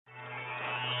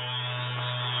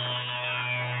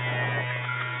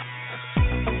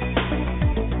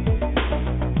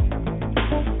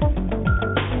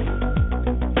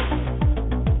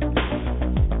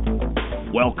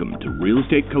Welcome to Real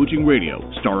Estate Coaching Radio,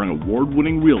 starring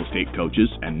award-winning real estate coaches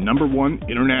and #1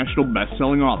 international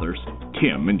best-selling authors,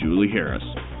 Tim and Julie Harris.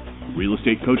 Real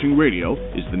Estate Coaching Radio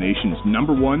is the nation's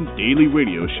 #1 daily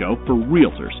radio show for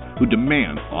realtors who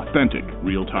demand authentic,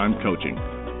 real-time coaching.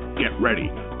 Get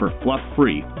ready for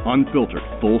fluff-free, unfiltered,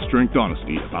 full-strength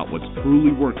honesty about what's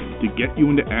truly working to get you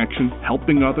into action,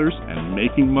 helping others, and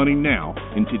making money now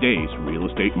in today's real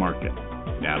estate market.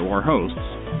 Now to our hosts,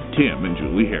 Tim and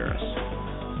Julie Harris.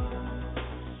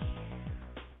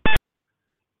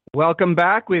 Welcome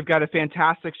back. We've got a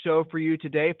fantastic show for you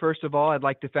today. First of all, I'd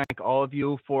like to thank all of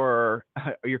you for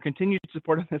your continued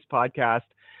support on this podcast.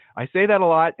 I say that a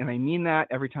lot, and I mean that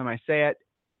every time I say it.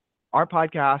 Our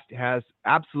podcast has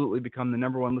absolutely become the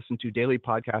 #1 listened to daily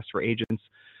podcast for agents.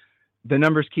 The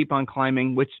numbers keep on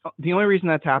climbing, which the only reason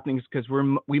that's happening is because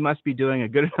we must be doing a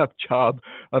good enough job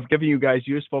of giving you guys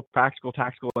useful, practical,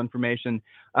 tactical information.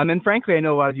 And frankly, I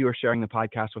know a lot of you are sharing the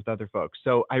podcast with other folks.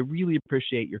 So I really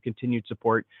appreciate your continued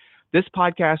support. This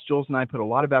podcast, Jules and I put a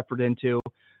lot of effort into.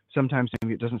 Sometimes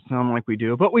maybe it doesn't sound like we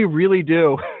do, but we really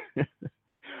do.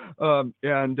 And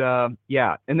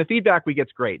the feedback we get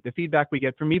is great. The feedback we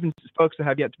get from even folks that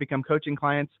have yet to become coaching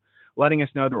clients, letting us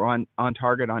know that we're on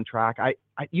target, on track.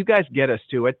 You guys get us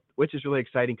to it, which is really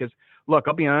exciting because, look,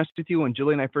 I'll be honest with you, when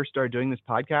Julie and I first started doing this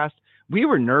podcast, we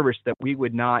were nervous that we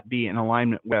would not be in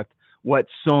alignment with what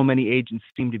so many agents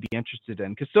seem to be interested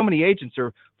in, because so many agents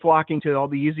are flocking to all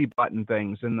the easy button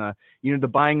things and the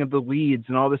buying of the leads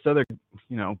and all this other,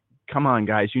 come on,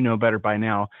 guys, you know better by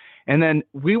now. And then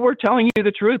we were telling you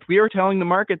the truth. We were telling the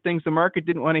market things the market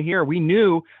didn't want to hear. We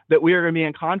knew that we were going to be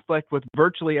in conflict with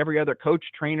virtually every other coach,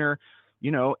 trainer,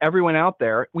 everyone out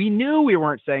there. We knew we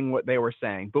weren't saying what they were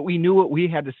saying, but we knew what we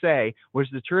had to say was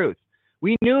the truth.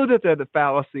 We knew that they're the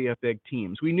fallacy of big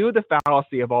teams. We knew the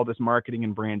fallacy of all this marketing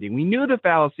and branding. We knew the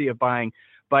fallacy of buying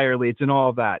buyer leads and all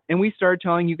of that. And we started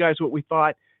telling you guys what we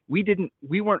thought. We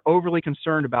weren't overly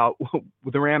concerned about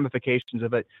the ramifications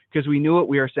of it because we knew what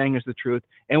we were saying is the truth.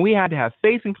 And we had to have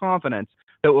faith and confidence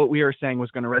that what we were saying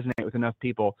was going to resonate with enough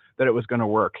people that it was going to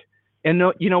work. And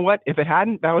no, you know what? If it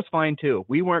hadn't, that was fine too.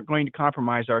 We weren't going to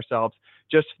compromise ourselves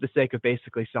just for the sake of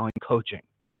basically selling coaching.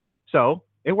 So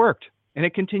it worked. And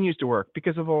it continues to work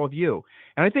because of all of you.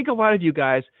 And I think a lot of you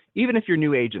guys, even if you're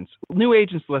new agents,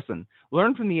 listen,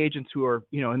 learn from the agents who are,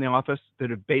 in the office that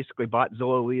have basically bought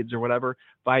Zillow leads or whatever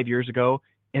 5 years ago,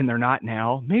 and they're not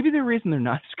now. Maybe the reason they're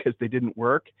not is because they didn't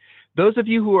work. Those of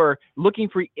you who are looking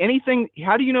for anything,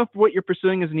 how do you know if what you're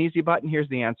pursuing is an easy button? Here's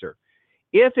the answer.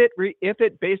 If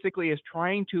it basically is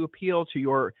trying to appeal to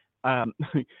your, let's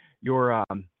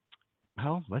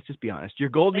just be honest, your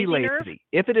Goldie lazy.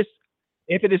 If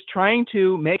it is trying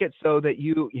to make it so that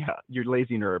your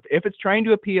lazy nerve, if it's trying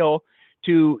to appeal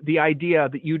to the idea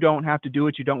that you don't have to do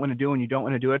what you don't want to do and you don't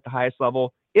want to do it at the highest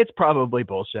level, it's probably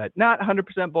bullshit. Not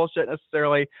 100% bullshit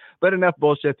necessarily, but enough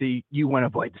bullshit that you want to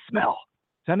avoid the smell.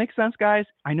 Does that make sense, guys?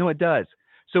 I know it does.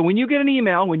 So when you get an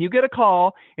email, when you get a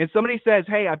call, and somebody says,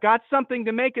 hey, I've got something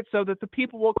to make it so that the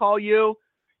people will call you,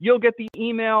 you'll get the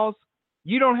emails.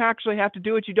 You don't actually have to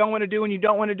do what you don't want to do and you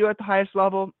don't want to do it at the highest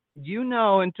level.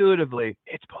 Intuitively,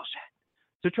 it's bullshit.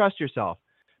 So trust yourself.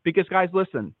 Because, guys,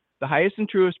 listen, the highest and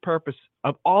truest purpose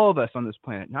of all of us on this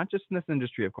planet, not just in this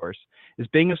industry, of course, is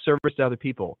being of service to other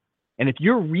people. And if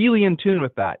you're really in tune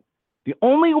with that, the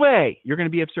only way you're going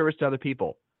to be of service to other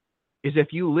people is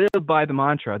if you live by the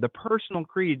mantra, the personal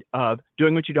creed of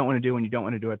doing what you don't want to do when you don't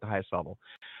want to do it at the highest level.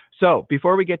 So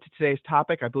before we get to today's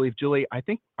topic, I believe, Julie, I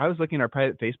think I was looking at our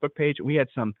private Facebook page, and we had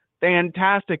some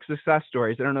fantastic success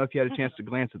stories. I don't know if you had a chance to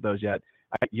glance at those yet.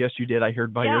 Yes, you did. I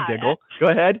heard by your giggle. Go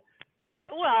ahead.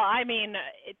 Well, I mean,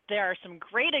 there are some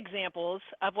great examples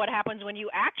of what happens when you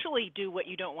actually do what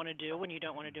you don't want to do when you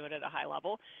don't want to do it at a high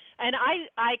level. And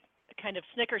I kind of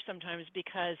snicker sometimes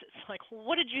because it's like,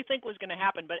 what did you think was going to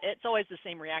happen? But it's always the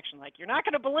same reaction, like, you're not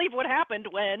going to believe what happened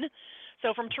when.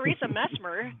 So from Teresa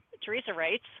Messmer, Teresa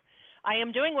writes, I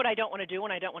am doing what I don't want to do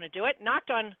when I don't want to do it,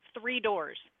 knocked on 3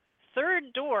 doors.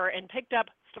 Third door and picked up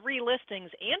 3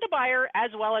 listings and a buyer as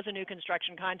well as a new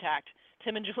construction contact.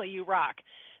 Tim and Julie, you rock.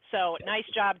 So nice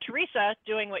job, Teresa,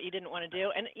 doing what you didn't want to do.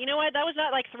 And you know what? That was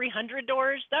not like 300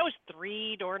 doors. That was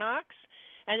 3 door knocks.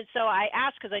 And so I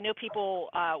asked, because I know people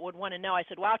would want to know, I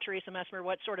said, wow, Teresa Messmer,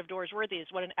 what sort of doors were these?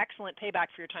 What an excellent payback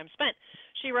for your time spent.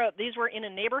 She wrote, these were in a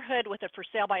neighborhood with a for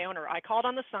sale by owner. I called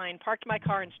on the sign, parked my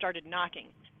car, and started knocking.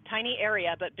 Tiny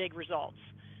area, but big results.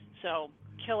 So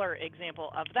killer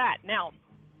example of that. Now,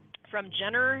 from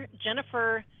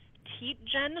Jennifer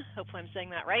Tietjen, hopefully I'm saying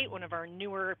that right, one of our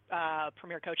newer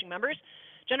Premier Coaching members.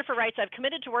 Jennifer writes, I've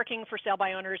committed to working for sale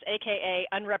by owners, aka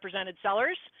unrepresented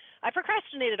sellers. I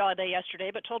procrastinated all day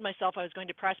yesterday, but told myself I was going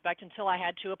to prospect until I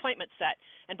had 2 appointments set.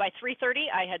 And by 3:30,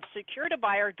 I had secured a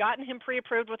buyer, gotten him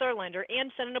pre-approved with our lender,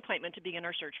 and set an appointment to begin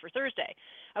our search for Thursday.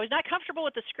 I was not comfortable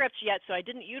with the scripts yet, so I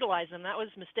didn't utilize them. That was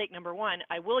mistake number 1.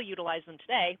 I will utilize them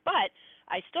today, but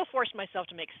I still forced myself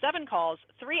to make 7 calls.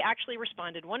 3 actually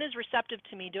responded. 1 is receptive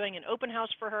to me doing an open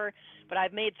house for her, but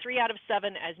I've made 3 out of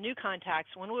 7 as new contacts,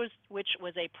 which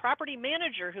was a property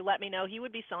manager who let me know he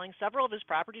would be selling several of his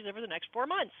properties over the next 4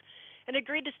 months and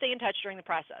agreed to stay in touch during the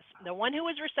process. The one who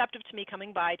was receptive to me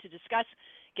coming by to discuss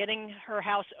getting her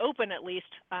house open at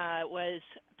least was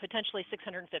potentially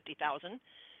 $650,000.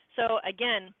 So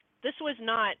again, this was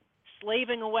not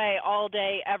slaving away all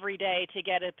day, every day to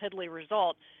get a piddly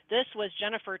result. This was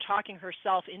Jennifer talking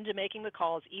herself into making the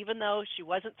calls, even though she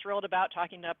wasn't thrilled about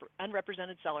talking to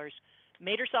unrepresented sellers,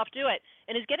 made herself do it,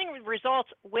 and is getting results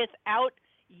without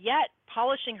yet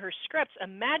polishing her scripts.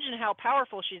 Imagine how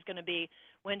powerful she's going to be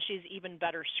when she's even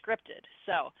better scripted.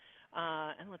 So,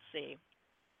 and let's see.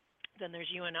 Then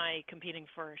there's you and I competing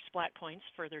for splat points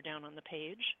further down on the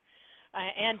page.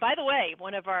 And by the way,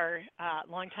 one of our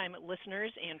longtime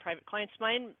listeners and private clients of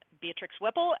mine, Beatrix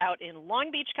Whipple, out in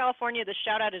Long Beach, California, this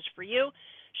shout out is for you.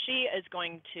 She is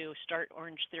going to start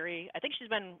Orange Theory. I think she's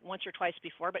been once or twice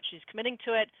before, but she's committing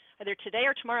to it either today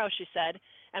or tomorrow, she said.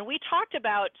 And we talked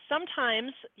about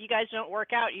sometimes you guys don't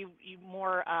work out, you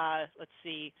more, let's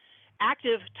see,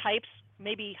 active types,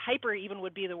 maybe hyper even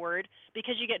would be the word,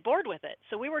 because you get bored with it.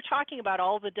 So we were talking about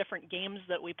all the different games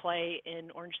that we play in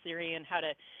Orange Theory and how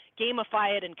to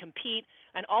gamify it and compete,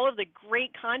 and all of the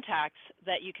great contacts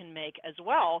that you can make as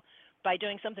well by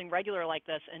doing something regular like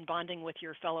this and bonding with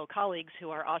your fellow colleagues who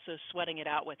are also sweating it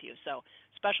out with you. So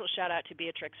special shout out to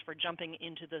Beatrix for jumping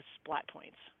into the splat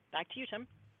points. Back to you, Tim.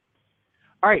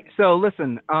 All right, so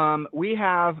listen, we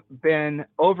have been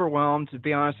overwhelmed, to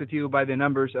be honest with you, by the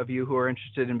numbers of you who are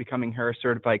interested in becoming Harris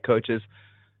Certified Coaches.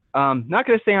 Not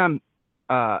going to say I'm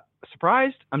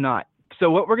surprised. I'm not.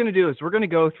 So what we're going to do is we're going to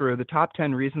go through the top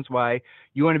 10 reasons why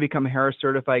you want to become a Harris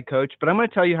Certified Coach, but I'm going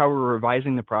to tell you how we're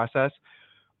revising the process.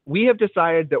 We have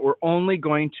decided that we're only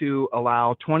going to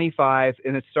allow 25,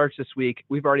 and it starts this week.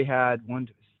 We've already had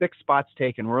 6 spots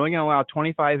taken. We're only going to allow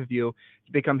 25 of you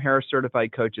to become Harris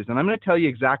Certified Coaches. And I'm going to tell you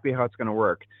exactly how it's going to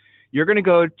work. You're going to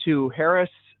go to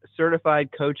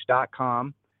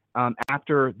harriscertifiedcoach.com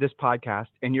after this podcast,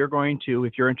 and you're going to,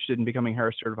 if you're interested in becoming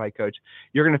Harris Certified Coach,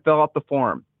 you're going to fill out the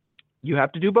form. You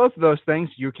have to do both of those things.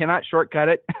 You cannot shortcut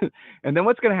it. And then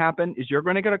what's going to happen is you're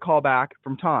going to get a call back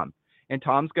from Tom. And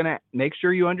Tom's going to make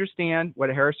sure you understand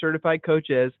what a Harris Certified Coach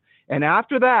is. And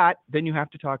after that, then you have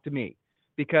to talk to me,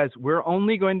 because we're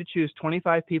only going to choose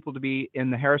 25 people to be in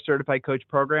the Harris Certified Coach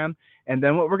program. And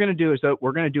then what we're going to do is that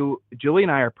we're going to do, Julie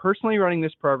and I are personally running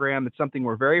this program. It's something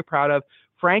we're very proud of.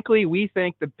 Frankly, we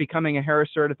think that becoming a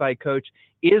Harris Certified Coach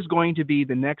is going to be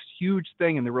the next huge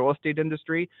thing in the real estate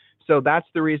industry. So that's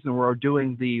the reason we're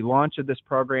doing the launch of this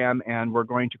program, and we're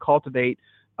going to cultivate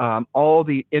all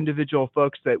the individual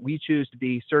folks that we choose to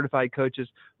be certified coaches,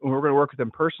 and we're going to work with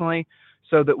them personally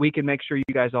so that we can make sure you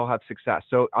guys all have success.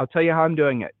 So I'll tell you how I'm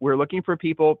doing it. We're looking for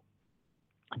people.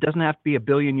 It doesn't have to be a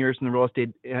billion years in the real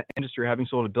estate industry, having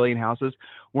sold 1 billion houses.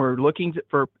 We're looking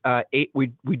for 8.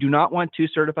 We do not want 2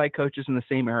 certified coaches in the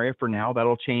same area for now.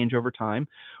 That'll change over time.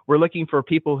 We're looking for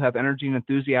people who have energy and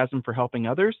enthusiasm for helping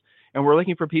others. And we're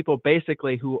looking for people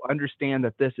basically who understand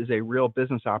that this is a real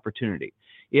business opportunity.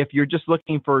 If you're just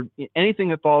looking for anything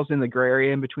that falls in the gray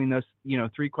area in between those,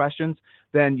 3 questions,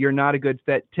 then you're not a good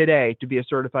fit today to be a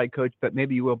certified coach, but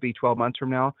maybe you will be 12 months from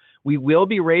now. We will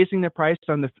be raising the price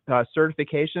on the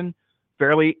certification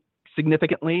fairly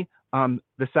significantly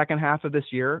the second half of this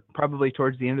year, probably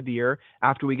towards the end of the year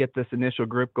after we get this initial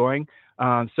group going.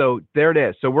 So there it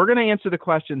is. So we're going to answer the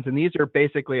questions, and these are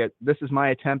basically, this is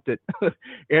my attempt at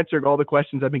answering all the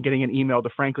questions I've been getting in email to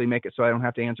frankly make it so I don't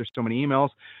have to answer so many emails.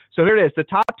 So here it is, the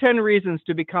top 10 reasons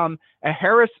to become a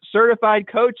Harris Certified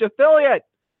Coach affiliate.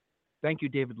 Thank you,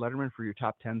 David Letterman, for your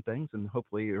top 10 things, and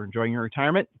hopefully you're enjoying your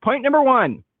retirement. Point number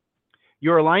 1,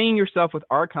 you're aligning yourself with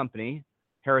our company,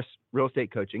 Harris Real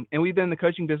Estate Coaching, and we've been in the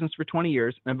coaching business for 20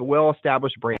 years and have a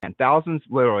well-established brand. Thousands,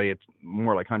 literally, it's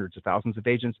more like hundreds of thousands of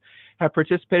agents have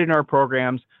participated in our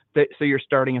programs, so you're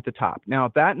starting at the top.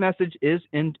 Now, that message is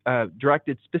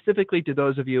directed specifically to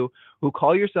those of you who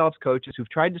call yourselves coaches, who've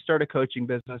tried to start a coaching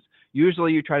business.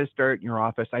 Usually you try to start in your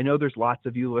office. I know there's lots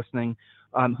of you listening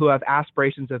who have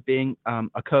aspirations of being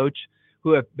a coach,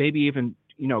 who have maybe even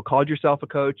called yourself a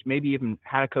coach, maybe even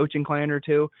had a coaching client or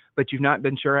 2, but you've not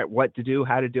been sure at what to do,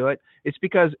 how to do it. It's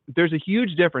because there's a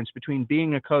huge difference between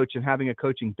being a coach and having a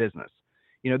coaching business.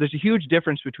 There's a huge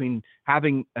difference between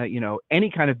having, any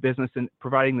kind of business and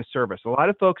providing the service. A lot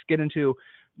of folks get into,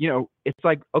 it's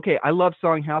like, okay, I love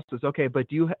selling houses. Okay, but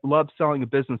do you love selling a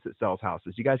business that sells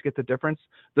houses? You guys get the difference?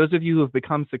 Those of you who have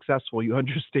become successful, you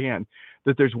understand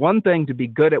that there's one thing to be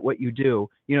good at what you do.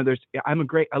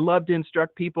 I love to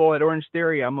instruct people at Orange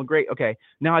Theory. Okay,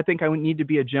 now I think I would need to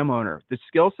be a gym owner. The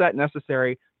skill set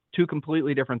necessary, two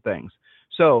completely different things.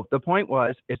 So the point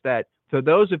is that for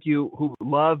those of you who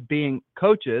love being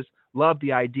coaches, love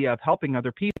the idea of helping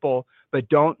other people, but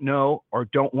don't know or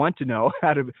don't want to know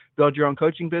how to build your own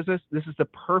coaching business, this is the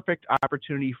perfect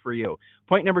opportunity for you.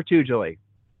 Point number 2, Julie.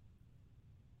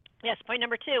 Yes, point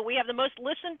number 2, we have the most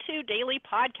listened to daily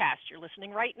podcast. You're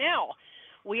listening right now.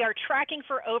 We are tracking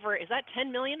for over, is that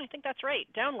 10 million? I think that's right,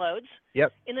 downloads.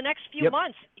 Yep. In the next few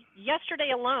months.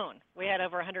 Yesterday alone, we had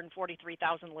over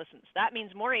 143,000 listens. That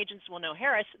means more agents will know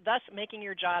Harris, thus making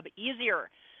your job easier.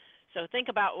 So think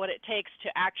about what it takes to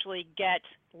actually get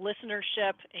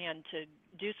listenership and to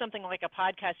do something like a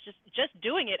podcast. Just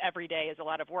doing it every day is a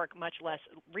lot of work, much less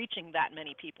reaching that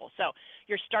many people. So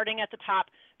you're starting at the top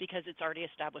because it's already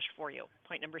established for you.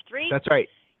 Point number 3. That's right.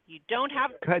 You don't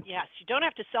have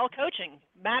to sell coaching.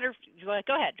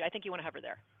 Go ahead. I think you want to hover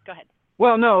there. Go ahead.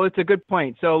 Well, no, it's a good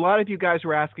point. So a lot of you guys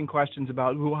were asking questions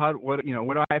about what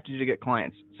do I have to do to get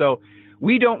clients? So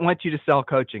we don't want you to sell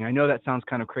coaching. I know that sounds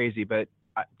kind of crazy, but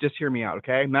just hear me out,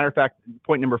 okay? Matter of fact,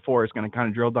 point number 4 is going to kind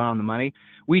of drill down on the money.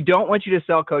 We don't want you to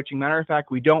sell coaching. Matter of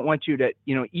fact, we don't want you to,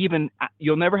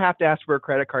 you'll never have to ask for a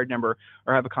credit card number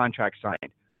or have a contract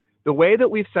signed. The way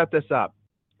that we've set this up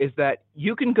is that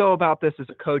you can go about this as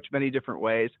a coach many different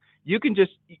ways. You can do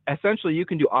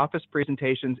office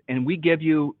presentations, and we give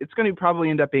you, it's going to probably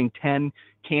end up being 10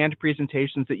 canned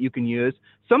presentations that you can use.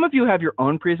 Some of you have your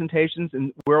own presentations,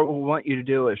 and what we want you to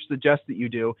do, or suggest that you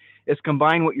do, is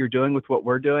combine what you're doing with what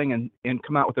we're doing and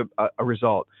come out with a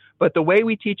result. But the way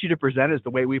we teach you to present is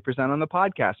the way we present on the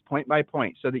podcast, point by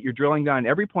point, so that you're drilling down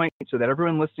every point so that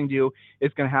everyone listening to you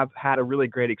is going to have had a really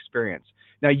great experience.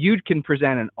 Now, you can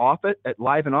present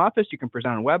live in office, you can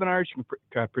present on webinars, you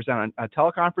can present on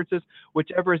teleconferences,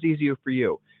 whichever is easier for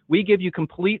you. We give you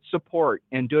complete support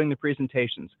in doing the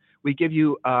presentations. We give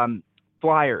you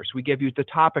flyers. We give you the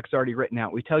topics already written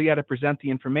out. We tell you how to present the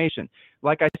information.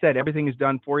 Like I said, everything is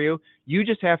done for you. You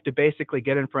just have to basically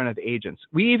get in front of agents.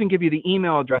 We even give you the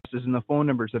email addresses and the phone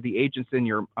numbers of the agents in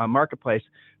your marketplace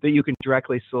that you can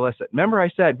directly solicit. Remember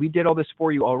I said we did all this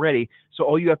for you already, so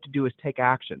all you have to do is take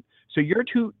action. So your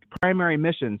 2 primary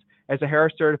missions as a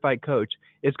Harris certified coach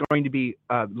is going to be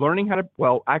learning how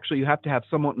to, you have to have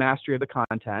somewhat mastery of the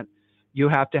content. You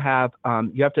have to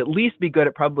at least be good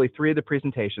at probably 3 of the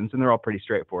presentations, and they're all pretty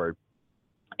straightforward.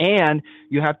 And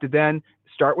you have to then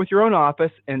start with your own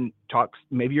office and talk.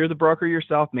 Maybe you're the broker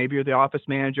yourself. Maybe you're the office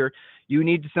manager. You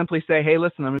need to simply say, hey,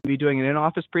 listen, I'm going to be doing an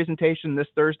in-office presentation this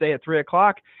Thursday at 3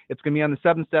 o'clock. It's going to be on the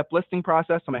 7-step listing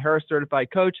process. I'm a Harris certified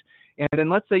coach. And then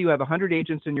let's say you have 100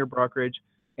 agents in your brokerage,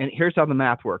 and here's how the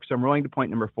math works. So I'm rolling to point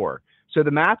number 4. So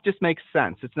the math just makes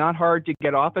sense. It's not hard to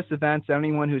get office events.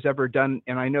 Anyone who's ever done,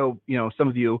 and I know, some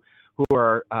of you who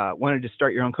are wanted to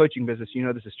start your own coaching business,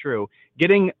 this is true.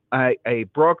 Getting a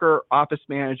broker, office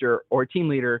manager, or team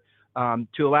leader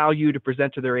to allow you to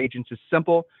present to their agents is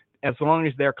simple, as long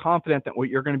as they're confident that what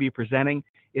you're going to be presenting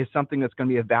is something that's going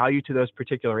to be of value to those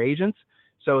particular agents.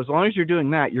 So as long as you're doing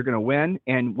that, you're going to win.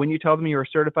 And when you tell them you're a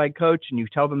certified coach and you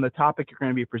tell them the topic you're going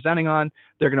to be presenting on,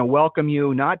 they're going to welcome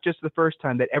you, not just the first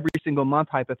time, but every single month,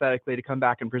 hypothetically, to come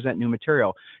back and present new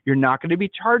material. You're not going to be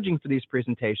charging for these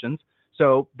presentations.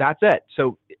 So that's it.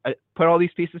 So put all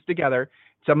these pieces together.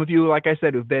 Some of you, like I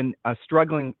said, who've been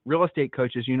struggling real estate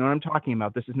coaches, you know what I'm talking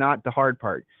about. This is not the hard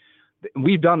part.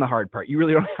 We've done the hard part. You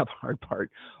really don't have the hard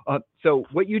part. So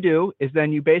what you do is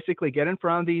then you basically get in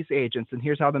front of these agents, and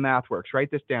here's how the math works. Write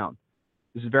this down.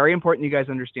 This is very important you guys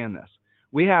understand this.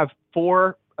 We have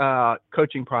 4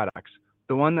 coaching products.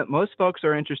 The one that most folks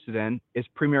are interested in is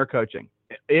Premier Coaching.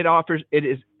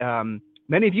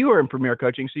 Many of you are in Premier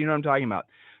Coaching, so you know what I'm talking about.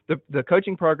 The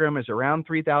coaching program is around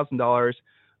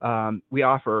 $3,000. We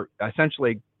offer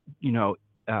essentially,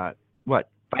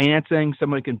 financing.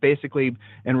 Someone can basically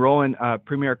enroll in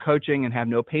Premier Coaching and have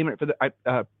no payment for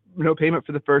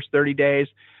the first 30 days.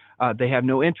 They have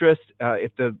no interest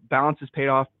if the balance is paid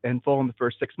off in full in the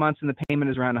first 6 months, and the payment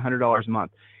is around $100 a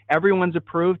month. Everyone's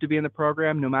approved to be in the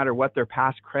program, no matter what their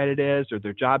past credit is or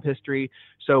their job history.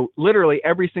 So literally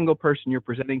every single person you're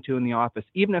presenting to in the office,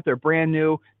 even if they're brand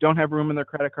new, don't have room in their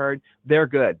credit card, they're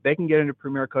good. They can get into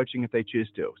Premier Coaching if they choose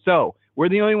to. So we're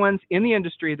the only ones in the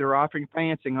industry that are offering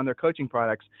financing on their coaching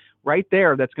products. Right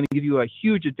there, that's going to give you a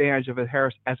huge advantage as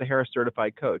a Harris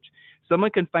certified coach.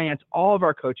 Someone can finance all of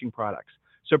our coaching products.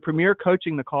 So Premier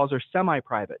Coaching, the calls are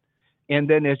semi-private. And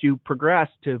then as you progress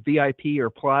to VIP or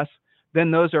Plus, then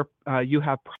those are, you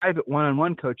have private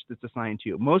one-on-one coach that's assigned to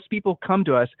you. Most people come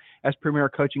to us as Premier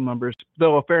Coaching members,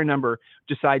 though a fair number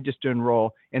decide just to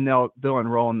enroll, and they'll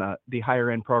enroll in the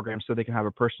higher end program so they can have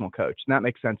a personal coach. And that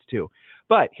makes sense too.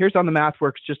 But here's how the math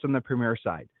works just on the Premier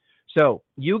side. So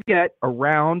you get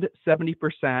around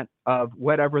 70% of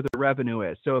whatever the revenue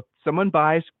is. So if someone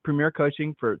buys Premier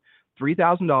Coaching for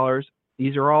 $3,000,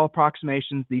 these are all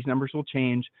approximations, these numbers will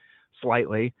change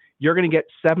slightly, you're going to get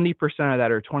 70% of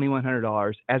that, or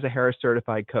 $2,100, as a Harris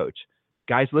certified coach.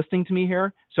 Guys listening to me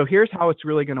here? So here's how it's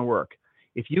really going to work.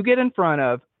 If you get in front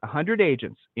of 100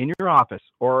 agents in your office,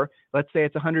 or let's say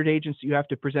it's 100 agents you have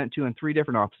to present to in 3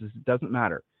 different offices, it doesn't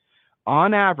matter.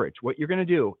 On average, what you're going to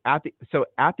do at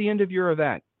the end of your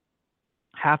event,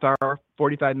 half hour,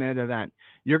 45-minute event,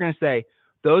 you're going to say,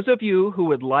 those of you who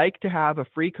would like to have a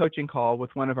free coaching call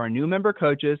with one of our new member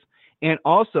coaches, and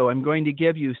also I'm going to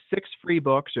give you 6 free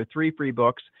books or 3 free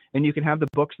books, and you can have the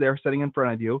books there sitting in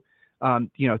front of you.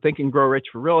 Think and Grow Rich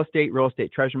for Real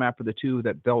Estate Treasure Map for the 2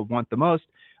 that they'll want the most.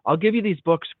 I'll give you these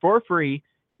books for free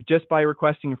just by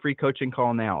requesting a free coaching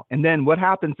call now. And then what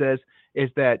happens is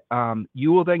that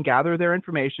you will then gather their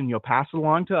information. You'll pass it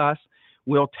along to us.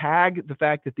 We'll tag the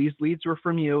fact that these leads were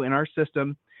from you in our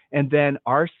system. And then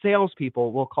our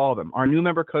salespeople will call them. Our new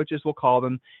member coaches will call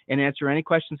them and answer any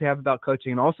questions they have about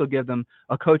coaching, and also give them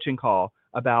a coaching call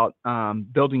about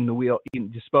building the wheel,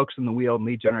 the spokes in the wheel, and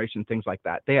lead generation, things like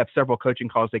that. They have several coaching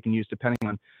calls they can use depending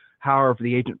on however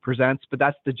the agent presents, but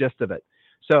that's the gist of it.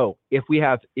 So if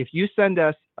you send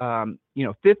us,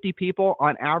 50 people,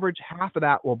 on average, half of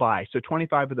that will buy. So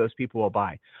 25 of those people will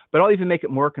buy. But I'll even make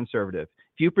it more conservative.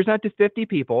 If you present to 50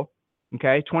 people,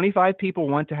 okay, 25 people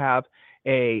want to have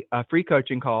a free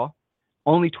coaching call.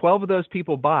 Only 12 of those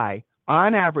people buy.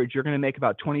 On average, you're going to make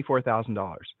about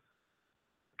 $24,000.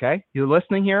 Okay, you're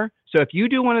listening here? So if you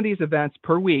do one of these events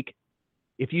per week,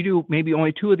 if you do maybe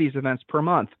only 2 of these events per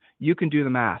month, you can do the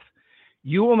math.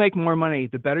 You will make more money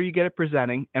the better you get at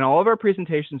presenting, and all of our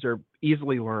presentations are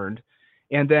easily learned.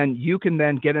 And then you can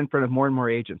then get in front of more and more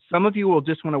agents. Some of you will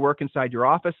just want to work inside your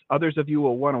office. Others of you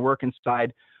will want to work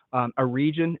inside a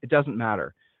region. It doesn't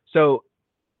matter. So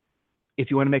if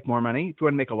you want to make more money, if you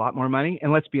want to make a lot more money,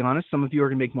 and let's be honest, some of you are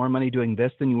going to make more money doing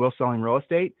this than you will selling real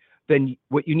estate, then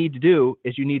what you need to do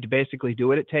is you need to basically do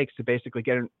what it takes to basically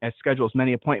schedule as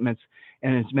many appointments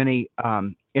and as many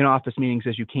in-office meetings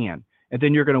as you can. And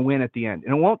then you're going to win at the end.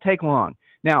 And it won't take long.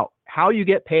 Now, how you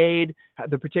get paid,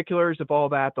 the particulars of all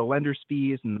that, the lender's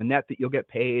fees and the net that you'll get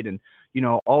paid, and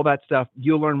all that stuff,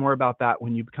 you'll learn more about that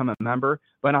when you become a member.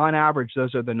 But on average,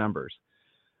 those are the numbers.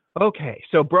 Okay,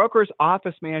 so brokers,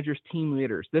 office managers, team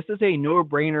leaders. This is a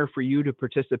no-brainer for you to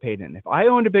participate in. If I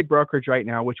owned a big brokerage right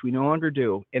now, which we no longer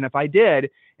do, and if I did,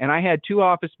 and I had 2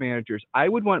 office managers, I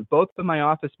would want both of my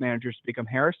office managers to become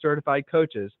Harris certified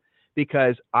coaches,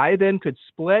 because I then could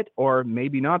split, or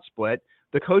maybe not split,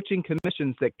 the coaching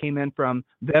commissions that came in from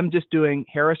them just doing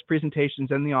Harris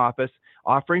presentations in the office,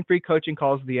 offering free coaching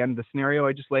calls at the end of the scenario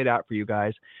I just laid out for you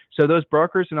guys. So those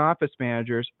brokers and office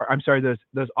managers,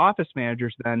 those office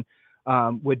managers then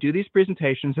would do these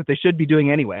presentations that they should be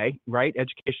doing anyway, right?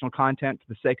 Educational content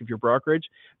for the sake of your brokerage.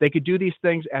 They could do these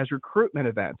things as recruitment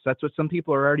events. That's what some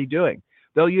people are already doing.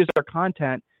 They'll use our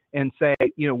content and say,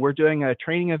 we're doing a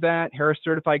training event. Harris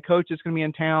certified coach is going to be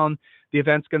in town. The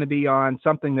event's going to be on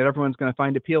something that everyone's going to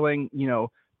find appealing,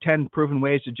 10 proven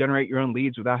ways to generate your own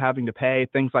leads without having to pay,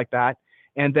 things like that.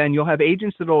 And then you'll have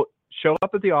agents that'll show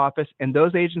up at the office, and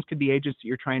those agents could be agents that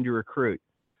you're trying to recruit.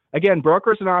 Again,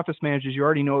 brokers and office managers, you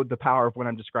already know the power of what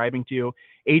I'm describing to you.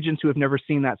 Agents who have never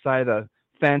seen that side of the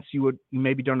fence, you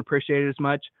maybe don't appreciate it as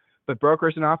much. But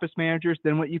brokers and office managers,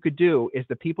 then what you could do is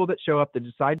the people that show up that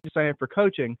decide to sign up for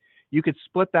coaching, you could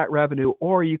split that revenue,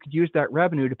 or you could use that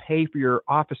revenue to pay for your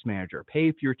office manager,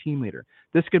 pay for your team leader.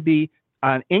 This could be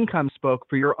an income spoke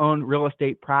for your own real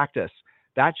estate practice.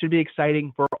 That should be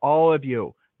exciting for all of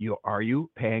you. Are you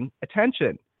paying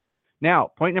attention?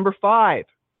 Now, point number 5.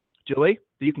 Julie,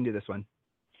 you can do this one.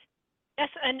 Yes,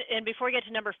 and before we get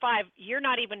to number 5, you're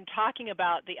not even talking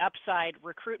about the upside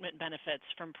recruitment benefits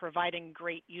from providing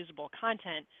great usable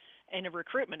content in a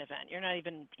recruitment event. You're not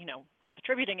even,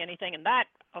 attributing anything, and that,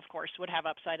 of course, would have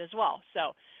upside as well.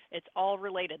 So it's all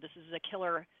related. This is a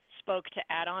killer spoke to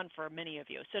add on for many of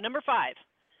you. So number 5,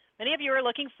 many of you are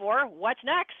looking for what's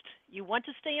next. You want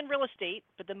to stay in real estate,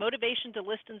 but the motivation to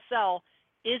list and sell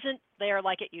isn't there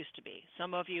like it used to be.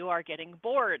 Some of you are getting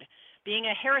bored. Being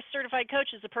a Harris certified coach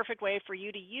is the perfect way for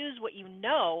you to use what you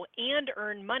know and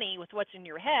earn money with what's in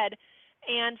your head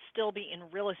and still be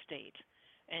in real estate.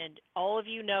 And all of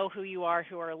you know who you are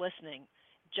who are listening.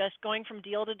 Just going from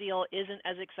deal to deal isn't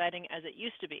as exciting as it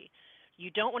used to be. You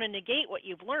don't want to negate what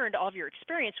you've learned, all of your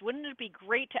experience. Wouldn't it be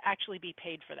great to actually be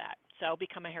paid for that? So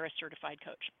become a Harris Certified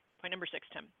Coach. Point number 6,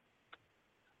 Tim.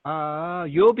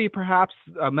 You'll be perhaps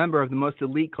a member of the most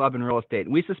elite club in real estate.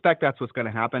 We suspect that's what's going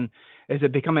to happen is to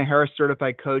become a Harris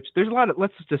Certified Coach. There's a lot of,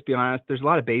 let's just be honest, there's a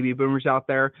lot of baby boomers out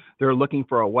there that are looking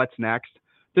for a what's next.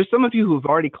 There's some of you who've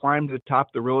already climbed to the top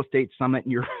of the real estate summit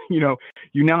and you're,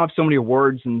 you now have so many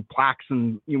awards and plaques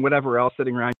and whatever else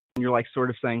sitting around and you're like sort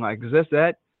of saying like, is this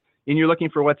it? And you're looking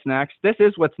for what's next. This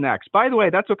is what's next. By the way,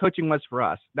 that's what coaching was for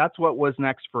us. That's what was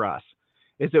next for us,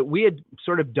 is that we had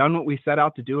sort of done what we set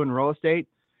out to do in real estate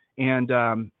and,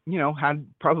 had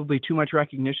probably too much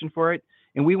recognition for it.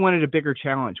 And we wanted a bigger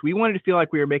challenge. We wanted to feel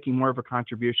like we were making more of a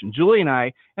contribution. Julie and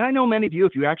I know many of you,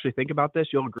 if you actually think about this,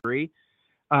 you'll agree.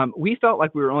 We felt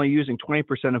like we were only using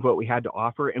 20% of what we had to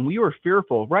offer. And we were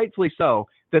fearful, rightfully so,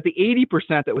 that the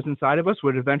 80% that was inside of us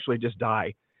would eventually just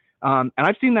die. And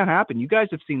I've seen that happen. You guys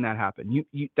have seen that happen.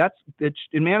 It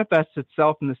manifests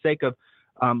itself in the sake of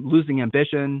losing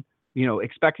ambition,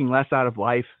 expecting less out of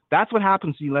life. That's what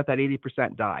happens when you let that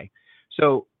 80% die.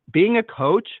 So being a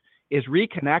coach is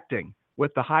reconnecting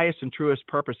with the highest and truest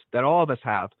purpose that all of us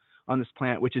have on this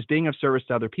planet, which is being of service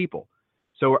to other people.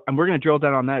 So we're going to drill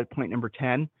down on that at point number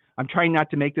 10. I'm trying not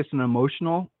to make this an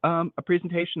emotional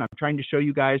presentation. I'm trying to show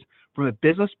you guys from a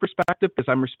business perspective, because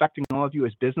I'm respecting all of you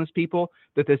as business people,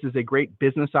 that this is a great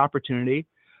business opportunity.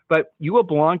 But you will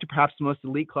belong to perhaps the most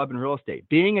elite club in real estate.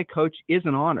 Being a coach is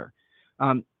an honor.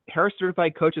 Harris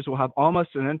Certified Coaches will have almost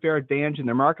an unfair advantage in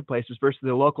their marketplaces versus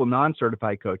the local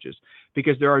non-certified coaches,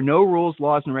 because there are no rules,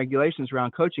 laws, and regulations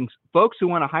around coaching. Folks who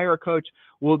want to hire a coach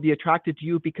will be attracted to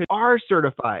you because you are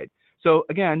certified. So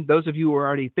again, those of you who are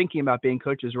already thinking about being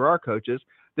coaches or are coaches,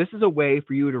 this is a way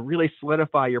for you to really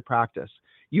solidify your practice.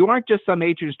 You aren't just some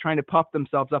agents trying to puff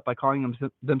themselves up by calling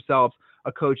themselves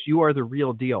a coach. You are the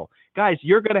real deal. Guys,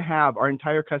 you're going to have our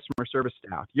entire customer service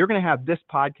staff. You're going to have this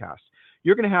podcast.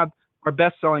 You're going to have our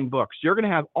best-selling books. You're going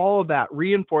to have all of that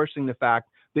reinforcing the fact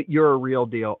that you're a real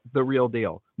deal, the real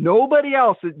deal. Nobody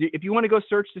else, if you want to go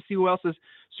search to see who else is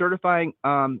certifying,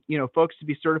 folks to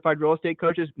be certified real estate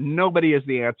coaches, nobody is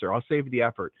the answer. I'll save you the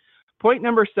effort. Point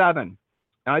number 7,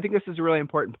 and I think this is a really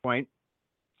important point.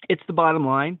 It's the bottom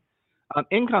line.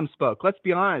 Income spoke. Let's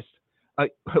be honest.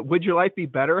 Would your life be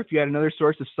better if you had another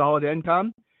source of solid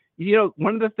income?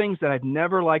 One of the things that I've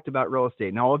never liked about real estate,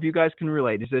 and all of you guys can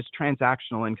relate, is this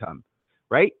transactional income.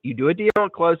 Right? You do a deal,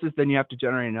 it closes, then you have to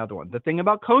generate another one. The thing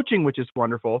about coaching, which is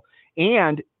wonderful,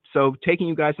 and so taking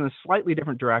you guys in a slightly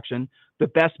different direction, the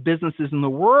best businesses in the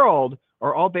world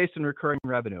are all based on recurring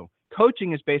revenue.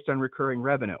 Coaching is based on recurring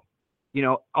revenue.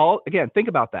 Think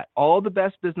about that. All the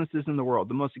best businesses in the world,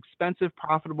 the most expensive,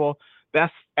 profitable,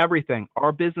 best everything,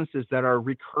 are businesses that are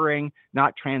recurring,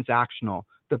 not transactional.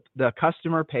 The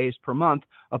customer pays per month,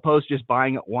 opposed to just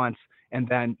buying it once and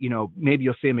then, maybe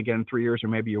you'll see them again in 3 years or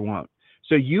maybe you won't.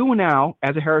 So you now,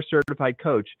 as a Harris Certified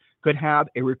Coach, could have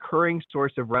a recurring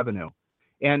source of revenue.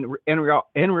 And in real,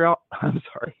 I'm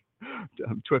sorry,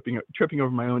 I'm tripping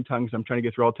over my own tongue, so I'm trying to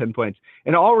get through all 10 points.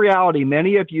 In all reality,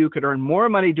 many of you could earn more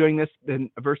money doing this than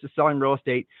versus selling real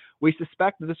estate. We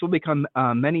suspect that this will become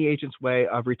many agents' way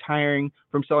of retiring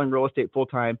from selling real estate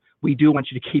full-time. We do want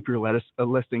you to keep your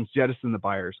listings, jettison the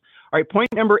buyers. All right, point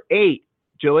number 8,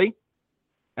 Julie,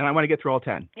 and I want to get through all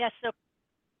 10. Yes,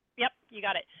 yep, you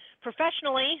got it.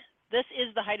 Professionally, this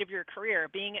is the height of your career.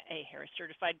 Being a Harris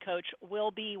Certified Coach will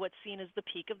be what's seen as the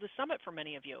peak of the summit for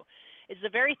many of you. It's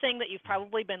the very thing that you've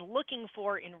probably been looking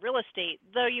for in real estate,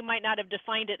 though you might not have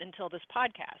defined it until this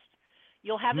podcast.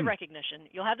 You'll have the recognition,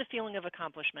 you'll have the feeling of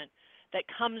accomplishment that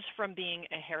comes from being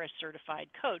a Harris Certified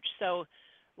Coach. So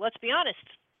let's be honest,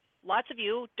 lots of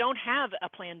you don't have a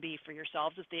plan B for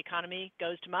yourselves if the economy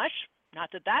goes to mush.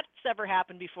 Not that that's ever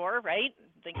happened before, right?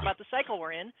 Think about the cycle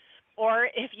we're in. Or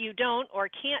if you don't or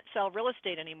can't sell real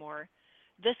estate anymore,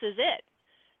 this is it.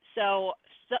 So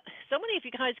many of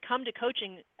you guys come to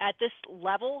coaching at this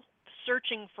level,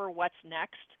 searching for what's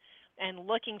next and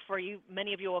looking for you.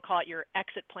 Many of you will call it your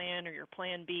exit plan or your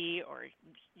plan B, or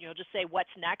just say what's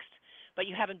next, but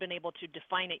you haven't been able to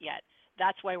define it yet.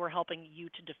 That's why we're helping you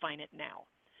to define it now.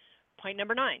 Point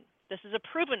number 9. This is a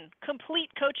proven, complete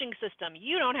coaching system.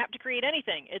 You don't have to create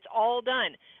anything. It's all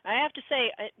done. I have to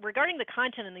say, regarding the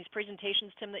content in these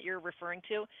presentations, Tim, that you're referring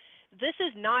to, this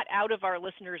is not out of our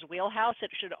listeners' wheelhouse.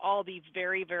 It should all be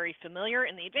very, very familiar.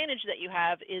 And the advantage that you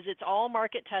have is it's all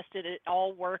market tested. It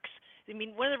all works. I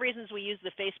mean, one of the reasons we use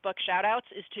the Facebook shout outs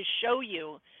is to show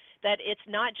you that it's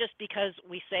not just because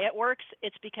we say it works,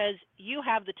 it's because you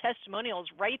have the testimonials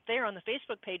right there on the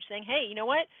Facebook page saying, hey, you know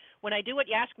what? When I do what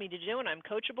you ask me to do and I'm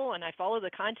coachable and I follow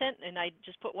the content and I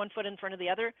just put one foot in front of the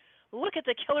other, look at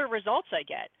the killer results I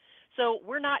get. So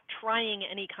we're not trying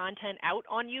any content out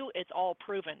on you. It's all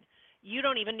proven. You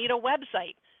don't even need a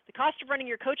website. The cost of running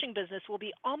your coaching business will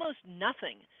be almost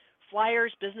nothing.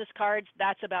 Flyers, business cards,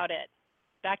 that's about it.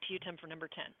 Back to you, Tim, for number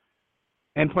 10.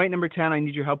 And point number 10, I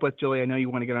need your help with, Julie. I know you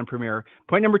want to get on Premiere.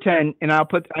 Point number 10, and I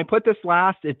put this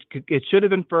last. It should have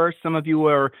been first. Some of you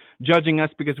were judging us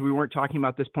because we weren't talking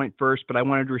about this point first, but I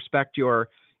wanted to respect your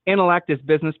intellect as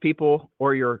business people,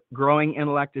 or your growing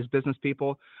intellect as business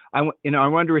people. I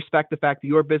wanted to respect the fact that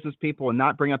you're business people and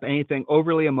not bring up anything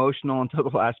overly emotional until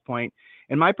the last point.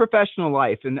 In my professional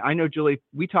life, and I know, Julie,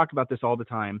 we talk about this all the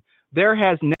time, there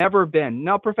has never been,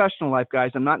 no professional life,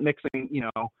 guys, I'm not mixing,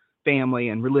 family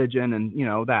and religion and,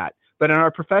 that. But in our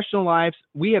professional lives,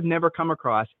 we have never come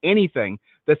across anything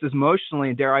that's as emotionally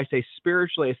and, dare I say,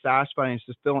 spiritually as satisfying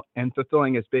and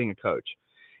fulfilling as being a coach.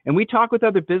 And we talk with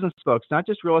other business folks, not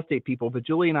just real estate people, but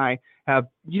Julie and I have,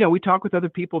 we talk with other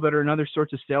people that are in other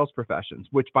sorts of sales professions,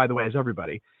 which, by the way, is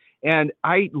everybody. And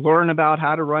I learn about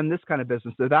how to run this kind of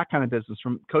business or that kind of business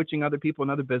from coaching other people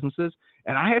in other businesses.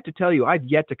 And I have to tell you, I've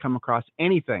yet to come across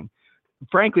anything,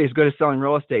 frankly, as good as selling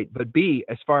real estate, but B,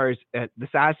 as far as the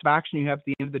satisfaction you have at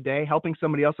the end of the day, helping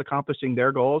somebody else accomplishing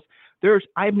their goals,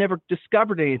 I've never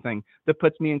discovered anything that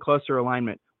puts me in closer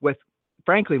alignment with,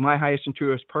 frankly, my highest and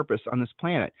truest purpose on this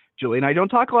planet. Julie and I don't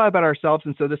talk a lot about ourselves,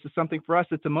 and so this is something for us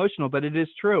that's emotional, but it is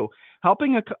true.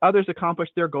 Helping others accomplish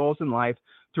their goals in life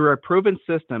through a proven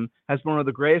system has been one of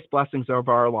the greatest blessings of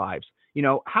our lives.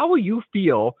 How will you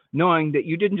feel knowing that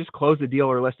you didn't just close a deal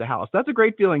or list a house? That's a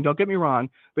great feeling, don't get me wrong,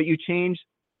 but you change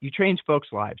folks'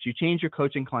 lives. You change your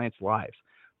coaching clients' lives.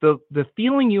 The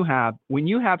feeling you have when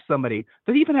you have somebody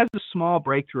that even has a small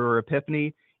breakthrough or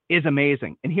epiphany is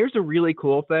amazing. And here's a really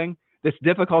cool thing that's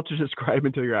difficult to describe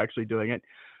until you're actually doing it.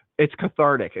 It's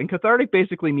cathartic. And cathartic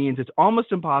basically means it's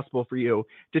almost impossible for you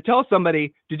to tell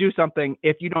somebody to do something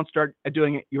if you don't start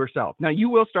doing it yourself. Now, you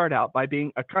will start out by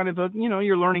being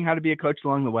you're learning how to be a coach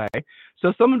along the way.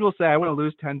 So someone will say, I want to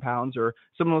lose 10 pounds, or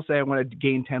someone will say, I want to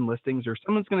gain 10 listings, or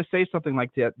someone's going to say something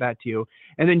like that to you.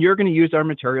 And then you're going to use our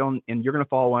material and you're going to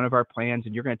follow one of our plans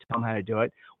and you're going to tell them how to do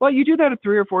it. Well, you do that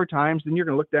 3 or 4 times, then you're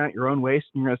going to look down at your own waist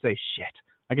and you're going to say, shit,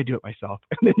 I could do it myself.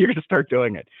 And then you're going to start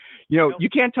doing it. You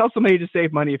can't tell somebody to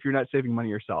save money if you're not saving money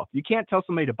yourself. You can't tell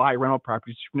somebody to buy rental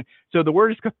properties. So the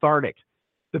word is cathartic.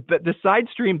 The side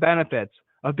stream benefits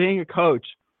of being a coach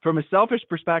from a selfish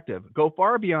perspective go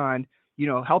far beyond,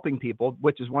 helping people,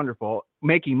 which is wonderful,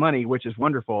 making money, which is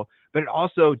wonderful, but it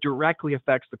also directly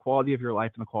affects the quality of your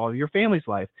life and the quality of your family's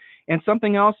life. And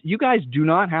something else, you guys do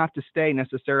not have to stay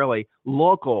necessarily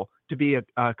local to be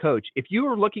a coach. If you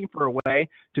are looking for a way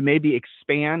to maybe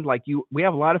expand, we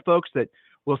have a lot of folks that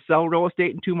will sell real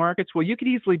estate in 2 markets. Well, you could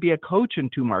easily be a coach in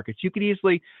 2 markets. You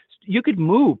could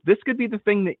move. This could be the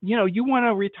thing that, you want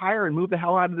to retire and move the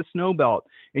hell out of the snow belt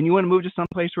and you want to move to some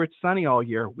place where it's sunny all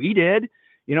year. We did.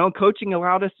 Coaching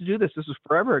allowed us to do this. This was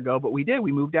forever ago, but we did.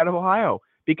 We moved out of Ohio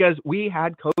because we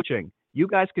had coaching. You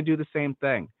guys could do the same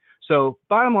thing. So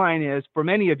bottom line is, for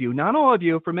many of you, not all of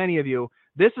you, for many of you,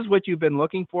 this is what you've been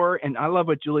looking for. And I love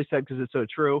what Julie said because it's so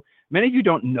true. Many of you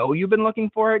don't know you've been looking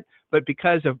for it, but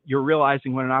because of you're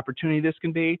realizing what an opportunity this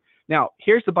can be. Now,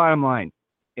 here's the bottom line.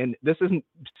 And this isn't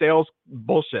sales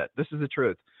bullshit. This is the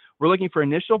truth. We're looking for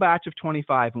an initial batch of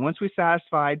 25. And once we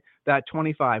satisfied that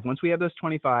 25, once we have those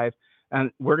 25, and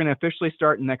we're going to officially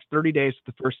start in the next 30 days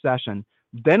with the first session.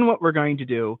 Then what we're going to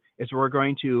do is we're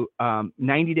going to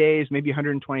 90 days, maybe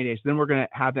 120 days. Then we're going to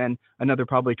have another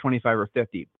probably 25 or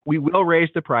 50. We will raise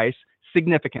the price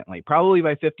significantly, probably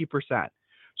by 50%.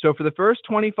 So for the first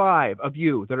 25 of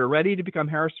you that are ready to become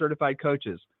Harris certified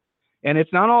coaches, and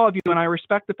it's not all of you, and I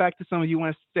respect the fact that some of you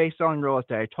want to stay selling real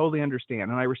estate. I totally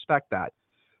understand, and I respect that.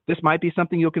 This might be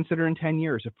something you'll consider in 10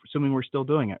 years, assuming we're still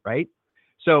doing it, right?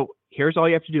 So here's all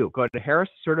you have to do. Go to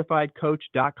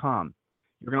harriscertifiedcoach.com.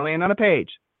 You're going to land on a page.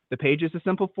 The page is a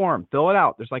simple form. Fill it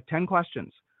out. There's 10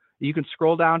 questions. You can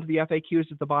scroll down to the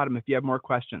FAQs at the bottom if you have more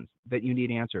questions that you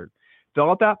need answered. Fill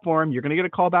out that form. You're going to get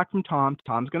a call back from Tom.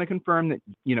 Tom's going to confirm that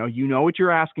you know what you're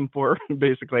asking for,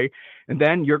 basically. And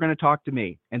then you're going to talk to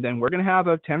me. And then we're going to have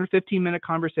a 10 or 15-minute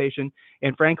conversation.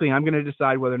 And frankly, I'm going to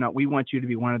decide whether or not we want you to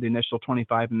be one of the initial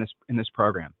 25 in this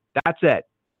program. That's it.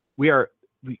 We are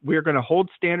going to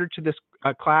hold standard to this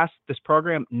class, this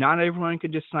program. Not everyone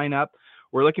can just sign up.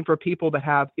 We're looking for people that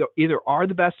have either are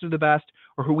the best of the best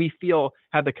or who we feel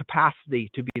have the capacity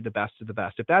to be the best of the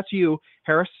best. If that's you,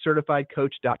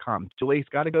 HarrisCertifiedCoach.com. Julie's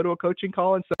got to go to a coaching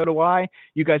call, and so do I.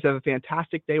 You guys have a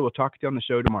fantastic day. We'll talk to you on the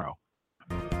show tomorrow.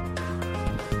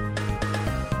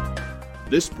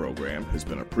 This program has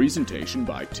been a presentation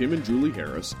by Tim and Julie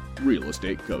Harris, Real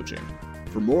Estate Coaching.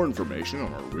 For more information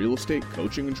on our real estate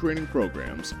coaching and training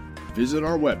programs, visit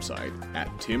our website at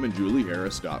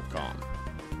timandjulieharris.com.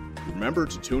 Remember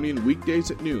to tune in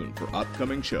weekdays at noon for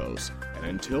upcoming shows, and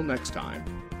until next time,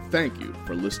 thank you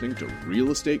for listening to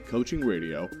Real Estate Coaching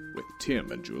Radio with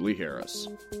Tim and Julie Harris.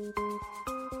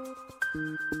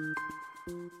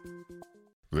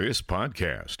 This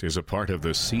podcast is a part of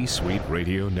the C-Suite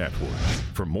Radio Network.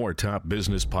 For more top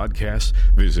business podcasts,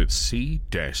 visit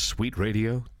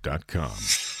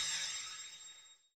c-suiteradio.com.